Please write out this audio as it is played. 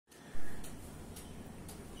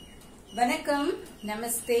Vanakkam,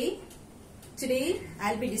 Namaste. Today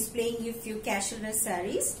I'll be displaying you few casual wear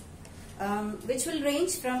sarees which will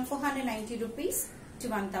range from 490 rupees to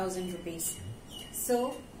 1000 rupees.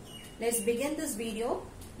 So let's begin this video.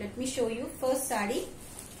 Let me show you first saree.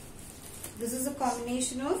 This is a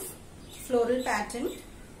combination of floral pattern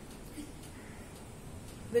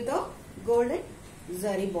with a golden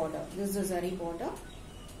zari border. This is a zari border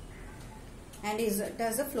and it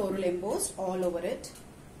has a floral embossed all over it.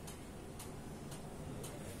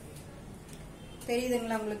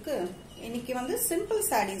 தெரியுதுங்களா உங்களுக்கு இன்னைக்கு வந்து simple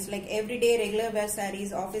sarees like everyday regular wear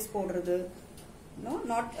sarees office போடுறது no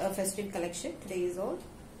not a festive collection. Today is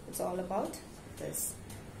it's all about this,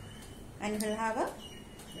 and we'll have a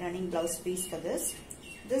running blouse piece for this.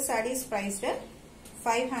 This saree is priced at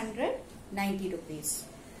 590 rupees.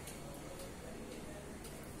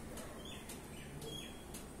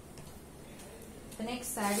 The next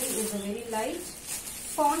saree is a very light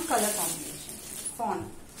fawn color combination. Fawn.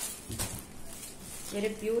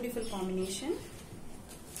 Very beautiful combination.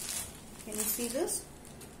 Can you see this?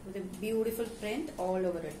 With a beautiful print all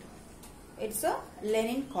over it. It's a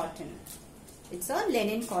linen cotton. It's a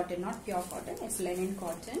linen cotton, not pure cotton. It's linen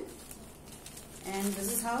cotton. And this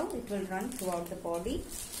is how it will run throughout the body.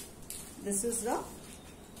 This is the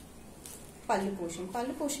pallu portion.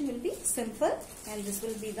 Pallu portion will be simple and this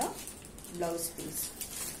will be the blouse piece.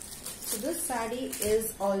 So this saree is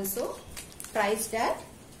also priced at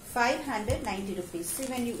 590 rupees. See,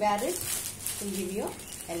 when you wear it, it will give you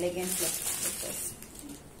elegant look like this.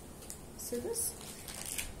 See this?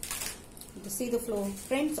 You see the flow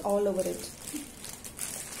prints all over it,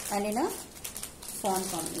 and in a fawn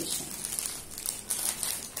combination.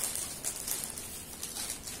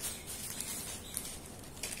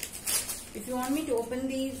 If you want me to open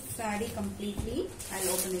the saree completely, I'll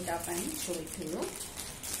open it up and show it to you.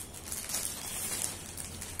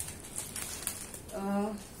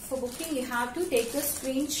 For booking, you have to take a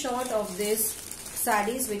screenshot of this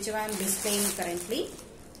sarees whichever I am displaying currently,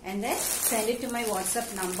 and then send it to my WhatsApp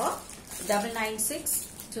number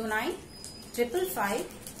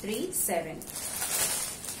 9962955537.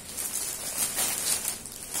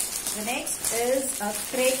 The next is a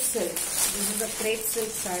crepe silk. This is a crepe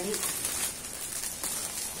silk saree.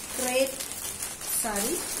 Crepe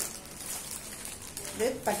saree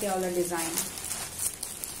with patiala design.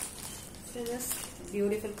 See this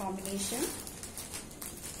beautiful combination.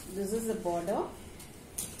 This is the border.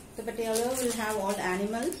 The patiala will have all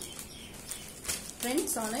animal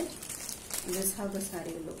prints on it. And this is how the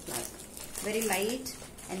saree will look like. Very light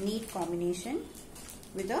and neat combination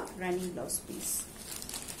with a running blouse piece.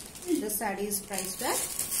 This saree is priced at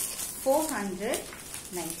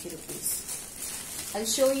 490 rupees.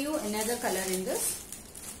 I'll show you another color in this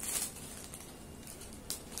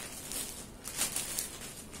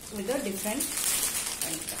with a different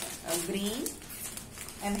green,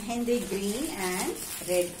 a mehendi green and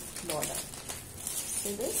red border.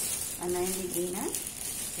 See this? A mehendi green and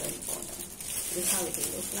red border. This is how it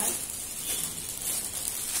will look like.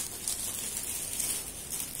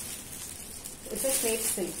 It's a crepe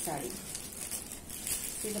silk saree.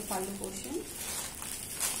 See the pallu portion?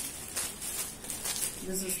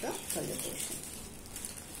 This is the pallu portion.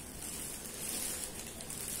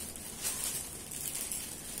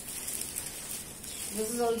 This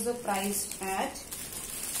is also priced at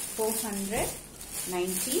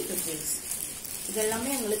 490 rupees.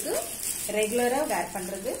 இதெல்லாமே உங்களுக்கு ரெகுலரா wear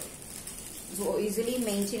பண்றது. So easily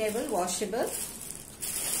maintainable, washable,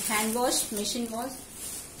 hand wash, machine wash,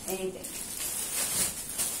 anything.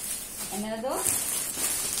 Another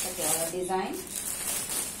design.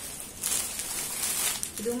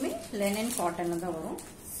 இதுமே linen cotton தான் வரும்.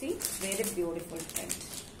 See, very beautiful print.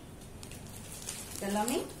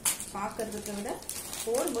 இதெல்லாமே பார்க்கிறதுக்கு விட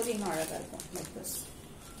போடும்போது இன்னும் அழகா இருக்கும். Like this.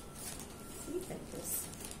 See, like this.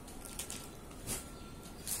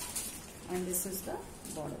 And this is the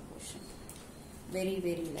border portion. Very,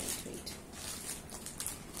 very lightweight.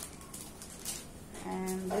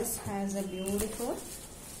 And this has a beautiful.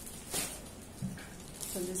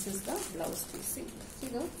 So this is the blouse piece. See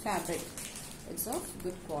the fabric. It's of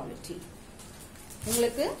good quality.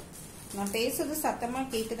 உங்களுக்கு நான் பேசுறது சத்தமா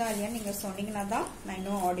கேக்குதா இல்லையா நீங்க சொன்னீங்கன்னா தான் நான்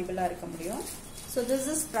இன்னும் ஆடிபிளா இருக்க முடியும். So this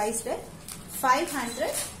is priced at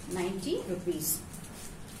 590 rupees.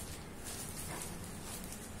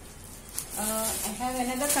 I have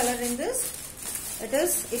another color in this.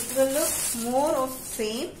 It will look more of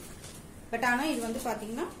same, but ஆனா இது வந்து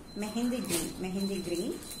பாத்தீங்கன்னா mehendi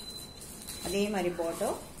green அதே மாதிரி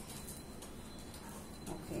border.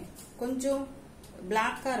 Okay, கொஞ்சம்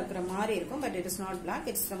black இருக்கிற மாதிரி இருக்கும், but it is not black.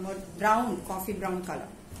 It's somewhat brown, coffee brown color.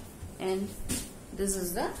 And This is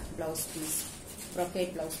the blouse piece.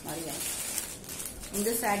 Brocade blouse மாதிரி வரும். இந்த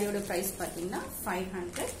சாரியோட price பாத்தீங்கன்னா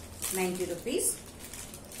 590 rupees.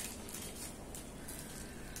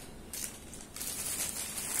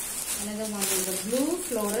 Another one is the blue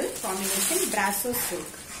floral combination brasso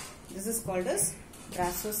silk. This is called as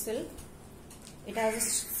brasso silk. It has a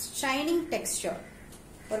shining texture.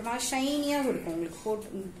 ஒரு மாதிரி ஷைனியா இருக்கும். உங்களுக்கு போட்டு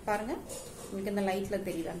பாருங்க, உங்களுக்கு இந்த லைட்ல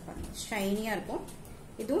தெரியுதான்னு பாருங்க. ஷைனியா இருக்கும்.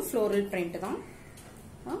 இதுவும் floral print தான்.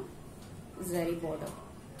 Zari border.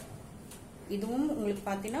 இதுவும் உங்களுக்கு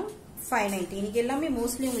பாத்தீங்கன்னா 590. இன்னைக்கு எல்லாமே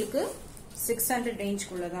மோஸ்ட்லி உங்களுக்கு 600 ரேஞ்ச்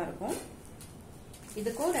குள்ள தான் இருக்கும்.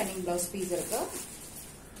 இதுக்கும் ரன்னிங் blouse piece இருக்கு.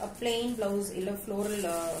 plain blouse இல்ல floral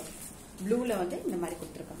blueல வந்து இந்த மாதிரி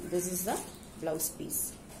கொடுத்திருக்காங்க. This is the blouse piece.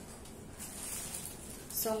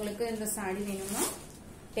 So உங்களுக்கு இந்த saree வேணும்னா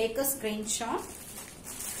take a screenshot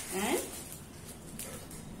and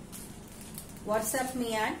WhatsApp me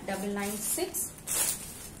at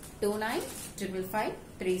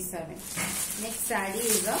 9962955537. Next saree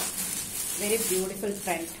is a very beautiful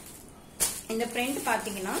print. In the print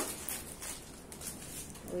பாத்தீங்கன்னா,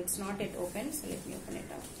 it's not yet open, so let me open it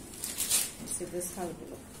up. See this how it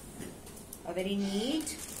will look. A very neat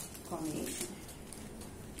combination.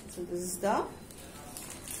 So this is the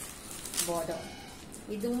border.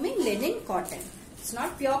 இதுவுமே linen cotton. It's not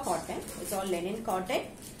pure cotton. It's all linen cotton.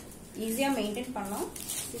 Easier maintain பண்ணலாம்.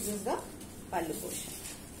 This is the pallu portion.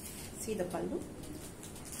 See the pallu.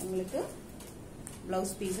 உங்களுக்கு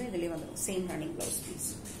blouse piece இதிலே வந்துரும். Same running blouse piece.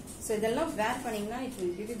 So இதெல்லாம் wear பண்ணீங்கன்னா it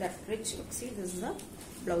will give you that rich look. See this is the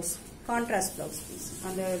blouse. Contrast blouse piece.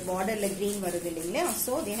 அந்த borderல green வருது இல்லைங்களா?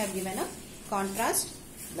 So they have given a contrast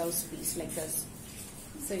blouse piece like this.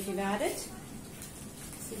 So if you wear it,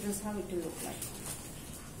 see this is how it will look like.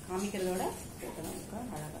 காமிக்கிறதோட போட்டலாம்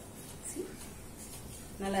அழகா. See?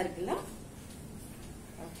 நல்லா இருக்குல்ல?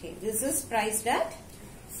 Okay, this is priced at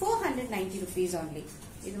 490 rupees only.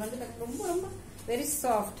 இது வந்து ரொம்ப ரொம்ப very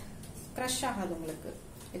soft, crush ஆகாது உங்களுக்கு.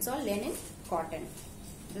 It's all linen cotton.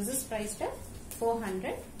 This is priced at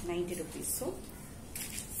 490 rupees. So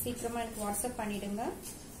சீக்கிரமா எனக்கு வாட்ஸ்அப் பண்ணிடுங்க.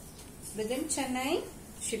 Within Chennai,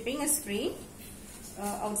 shipping is free.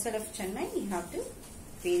 Outside of Chennai, you have to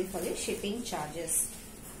pay for the shipping charges.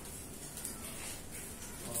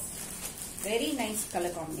 Very nice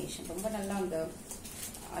color combination. ரொம்ப நல்லா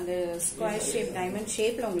அந்த square shape diamond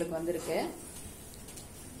ஷேப்ல உங்களுக்கு வந்திருக்கு.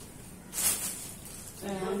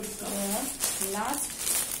 Last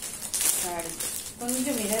sorry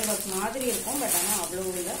கொஞ்சம் மிரர் ஒர்க் மாதிரி இருக்கும், பட் ஆனா அவ்வளவு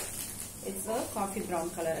இல்ல. It's a coffee brown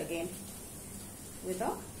color again with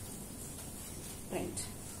a print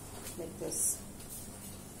like this.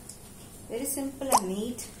 Very simple and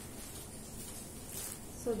neat.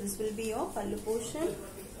 So this will be your pallu portion.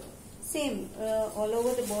 Same all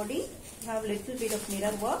over the body. Have little bit of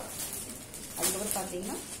mirror work. அதுக்கப்புறம்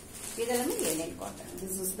பாத்தீங்கன்னா இதெல்லாமே linen cotton.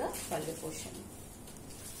 This is the pallu portion.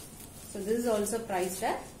 So this is also priced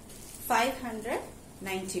at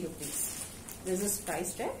 590 rupees. This is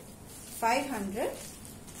priced at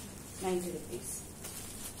 590 rupees.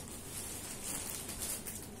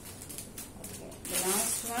 Okay, the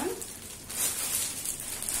last one.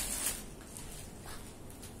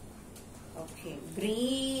 Okay,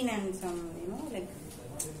 green and some, you know, like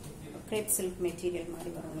crepe silk material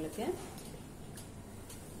மாதிரி வரும் உங்களுக்கு.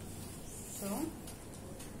 So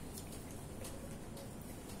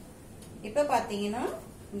இப்ப பாத்தீங்கன்னா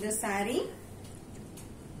இந்த saree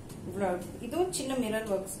இதுவும் சின்ன mirror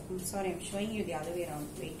works. I'm sorry, I'm showing you the other way around.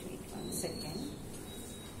 Wait 1 second.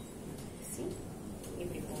 See,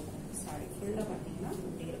 இப்படி போகும் saree ஃபுல்லா பாத்தீங்கன்னா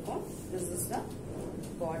இப்படி இருக்கும். This is the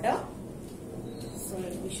border. So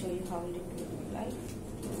let me show you how it will look like.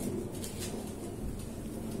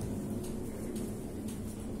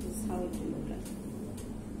 This is how it will look like.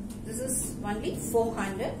 This is only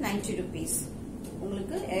 490 rupees.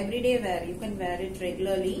 உங்களுக்கு everyday wear, you can wear it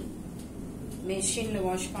regularly. Machine la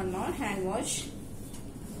wash பண்ணலாம், hand wash.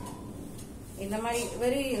 இந்த மாதிரி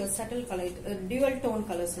very subtle color, dual tone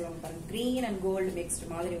color சொல்லுவாங்க பாருங்க, green and gold mixed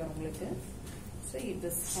மாதிரி வரும் உங்களுக்கு. So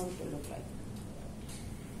this is how it will look like.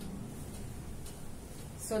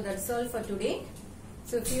 So that's all for today.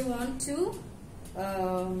 So if you want to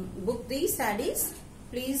book these sarees,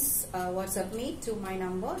 please WhatsApp me to my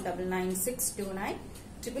number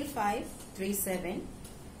 996295537.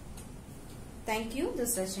 Thank you.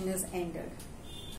 This session is ended.